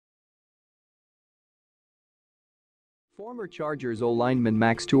Former Chargers O-Lineman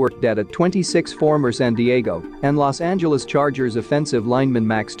Max Tuerk dead at 26. Former San Diego and Los Angeles Chargers offensive lineman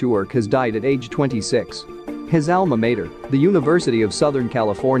Max Tuerk has died at age 26. His alma mater, the University of Southern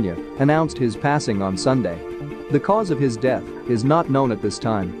California, announced his passing on Sunday. The cause of his death is not known at this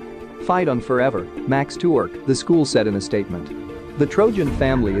time. "Fight on forever, Max Tuerk," the school said in a statement. The Trojan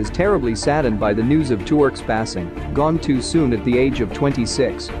family is terribly saddened by the news of Tuerk's passing, gone too soon at the age of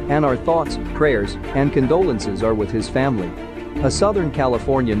 26, and our thoughts, prayers, and condolences are with his family. A Southern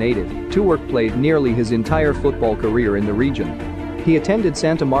California native, Tuerk played nearly his entire football career in the region. He attended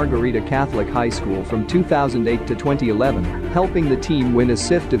Santa Margarita Catholic High School from 2008 to 2011, helping the team win a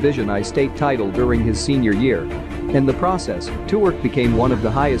SIF Division I state title during his senior year. In the process, Tuerk became one of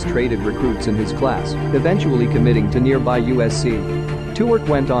the highest-rated recruits in his class, eventually committing to nearby USC. Tuerk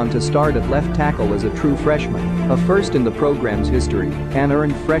went on to start at left tackle as a true freshman, a first in the program's history, and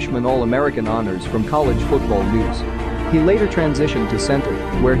earned freshman All-American honors from College Football News. He later transitioned to center,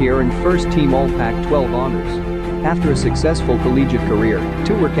 where he earned first-team All-Pac-12 honors. After a successful collegiate career,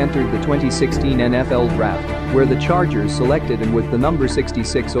 Tuerk entered the 2016 NFL Draft, where the Chargers selected him with the number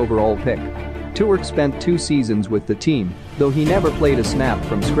 66 overall pick. Tuerk spent 2 seasons with the team, though he never played a snap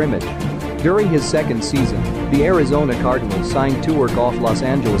from scrimmage. During his second season, the Arizona Cardinals signed Tuerk off Los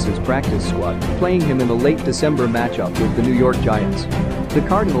Angeles' practice squad, playing him in a late December matchup with the New York Giants. The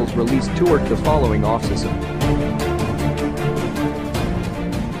Cardinals released Tuerk the following offseason.